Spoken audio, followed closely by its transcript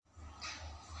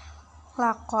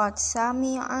Laqad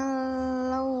sami'allahu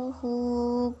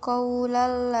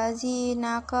qawlal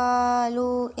ladzina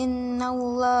qalu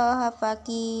innallaha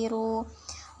faqiru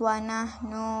wa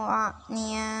nahnu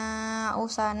aghniya'u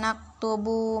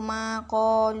sanaktubu ma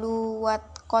qalu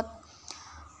watqad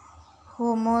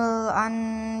humul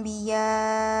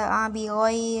anbiya'a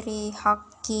bighairi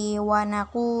haqqi wa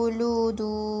naqulu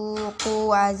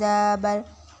duqu azabal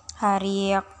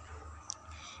hariq.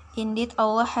 Indeed,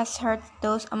 Allah has hurt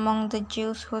those among the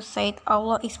Jews who said,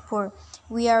 Allah is poor,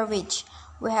 we are rich.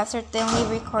 We have certainly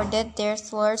recorded their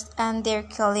slurs and their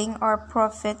killing our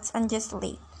prophets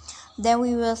unjustly. Then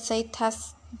we will say,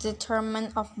 thus the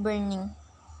torment of burning.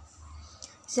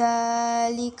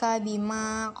 Zalika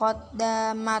bima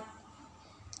qaddamat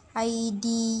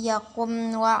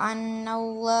aydiyakum wa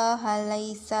annallaha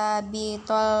laysa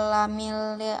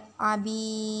bitollamil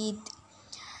abid.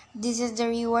 This is the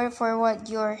reward for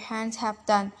what your hands have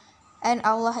done, and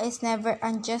Allah is never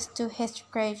unjust to His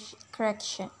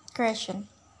creation.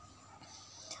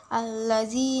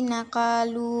 Allazina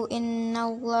qalu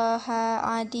innallaha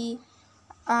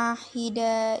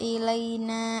ahida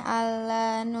ilayna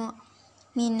alla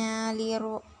nu'mina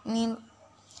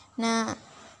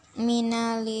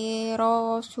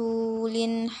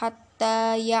lirasulin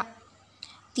hatta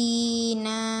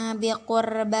ya'tina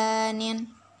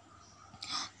biqurbanin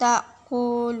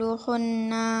ta'kuluhun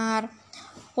nar.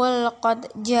 Qul qad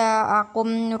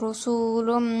ja'akum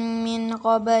rusulun min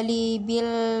qabli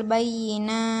bil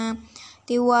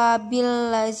bayyinati wa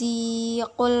bil ladzi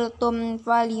qultum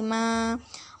falima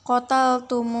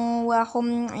qataltum wa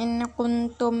hum in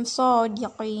kuntum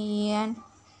shadiqin.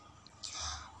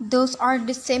 Those are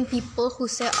the same people who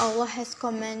say Allah has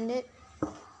commanded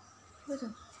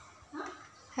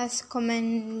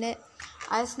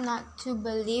us not to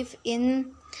believe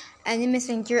in any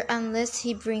messenger unless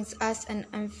he brings us an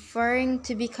offering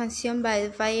to be consumed by the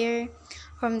fire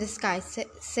from the sky.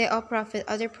 Say, O Prophet,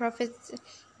 other prophets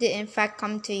did in fact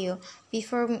come to you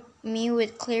before me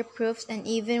with clear proofs, and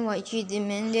even what you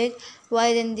demanded.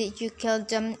 Why then did you kill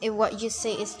them if what you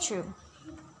say is true?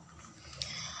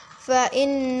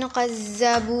 فَإِنْ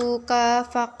كَذَّبُوكَ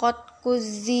فَقَدْ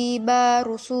كُذِّبَ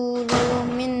رُسُلٌ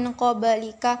مِّن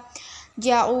قَبْلِكَ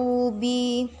جَاءُوا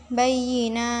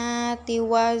بِالْبَيِّنَاتِ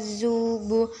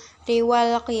وَالزُّبُرِ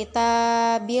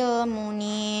وَالْكِتَابِ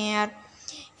الْمُنِيرِ.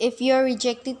 If you are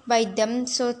rejected by them,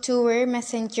 so too were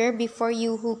messengers before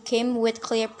you who came with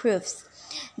clear proofs,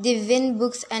 divine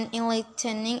books and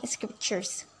enlightening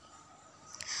scriptures.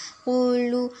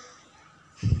 Kullu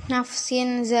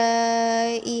nafsin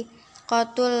za'iqatul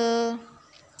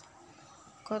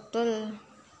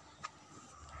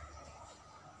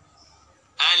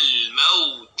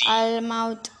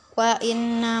al-maut wa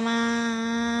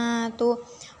innama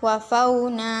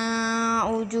tuwaffawna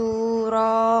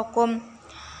ujurakum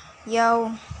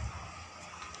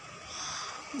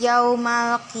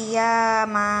yaumal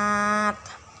qiyamat.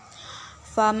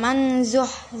 Faman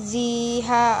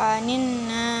zuhziha anin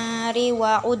nari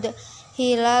wa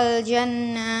udhilal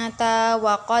jannata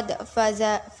wa qad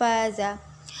faza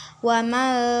wa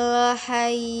mal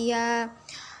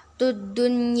hayatud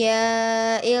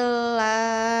dunya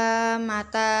illa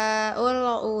mata'ul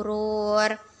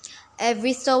ghurur.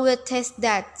 Every soul will taste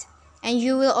that, and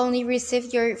you will only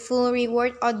receive your full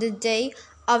reward on the day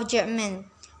of judgment.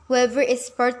 Whoever is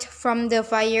spurred from the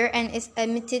fire and is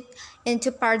admitted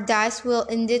into paradise will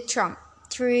indeed triumph.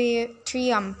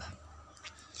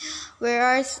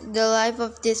 Whereas the life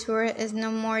of this world is no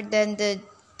more than the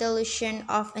delusion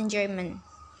of enjoyment.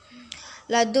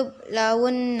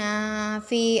 Ladublaunna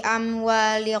fi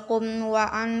amwalikum wa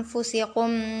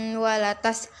anfusikum wa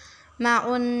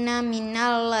latasma'unna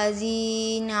minal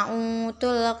ladzina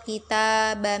utul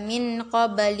kitaba min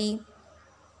qablikum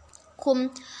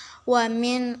wa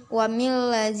min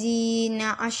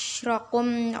ladzina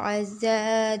asyrakum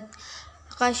azab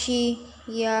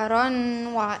kasyiran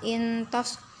wa in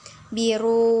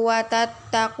tasbiru wa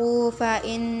tattaqu fa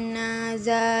inna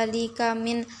zalika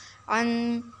min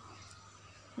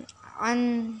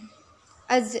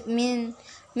azmin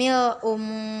mil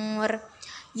umur.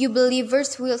 You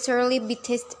believers will surely be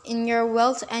tested in your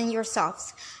wealth and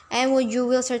yourselves, and you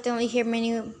will certainly hear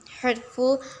many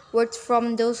hurtful words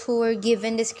from those who were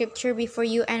given the scripture before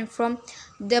you and from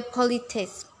the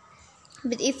polytheists.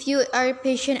 But if you are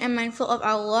patient and mindful of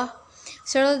Allah,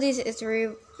 surely this is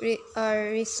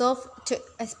resolve to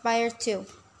aspire to.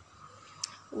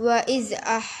 Wa iz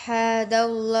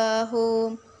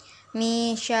ahadallahu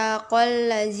mitsaqal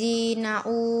ladzina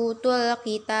utul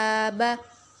kitaba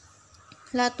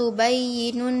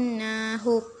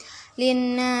latubayyinunnahu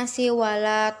linnasi wa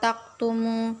la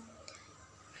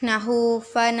nahu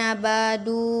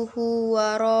fanabaduhu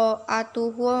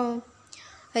wara'atuhu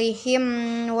rihim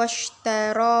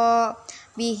washtara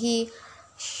bihi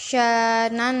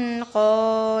syanan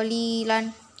qalilan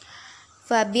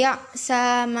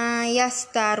fabi'sa ma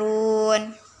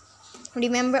yastarun.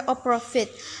 Remember, O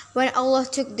Prophet, when Allah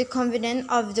took the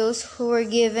covenant of those who were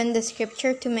given the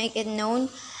scripture to make it known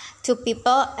to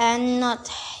people and not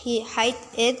hide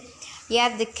it,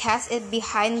 yet they cast it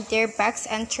behind their backs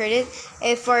and traded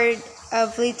it for a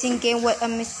fleeting gain. What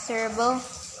a miserable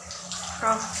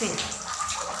profit.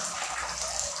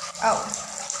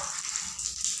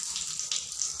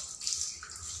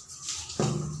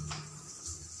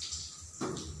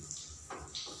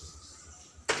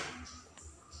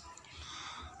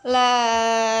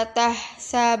 La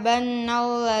tahsabanna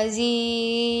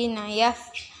allazina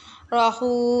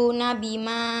yafrahuna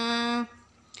bima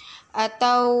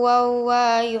atau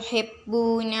wa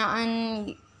yuhibbuna an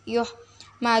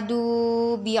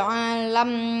yuhmadu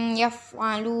bi'alam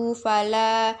yaf'alu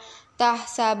fala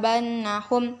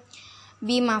tahsabannahum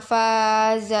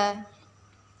bimafaza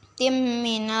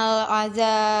minal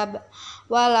azab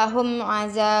walahum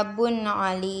azabun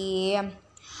alim.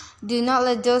 Do not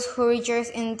let those who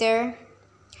rejoice in their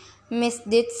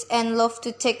misdeeds and love to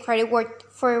take credit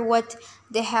for what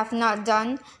they have not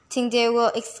done think they will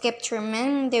escape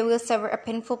torment. They will suffer a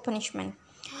painful punishment.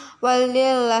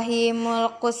 Walillahi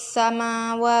mulkus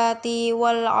samawati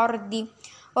wal ardi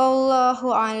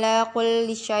wallahu ala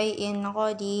kulli syai'in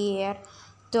qadir.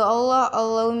 To Allah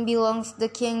alone belongs the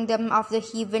kingdom of the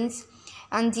heavens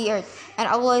and the earth, and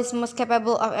Allah is most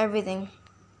capable of everything.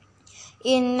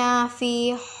 Inna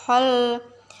fi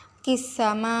khalqis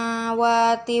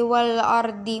samawati wal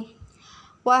ardi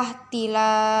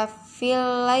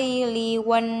wahtilafil laili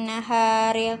wan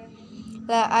nahari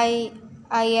la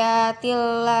ayatil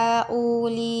la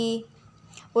ulil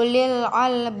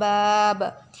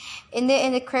albab. In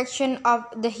the correction of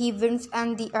the heavens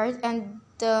and the earth and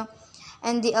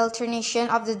the alternation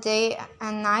of the day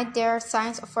and night, there are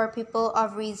signs for people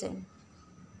of reason.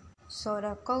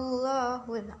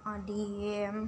 Sadaqallahul Azim.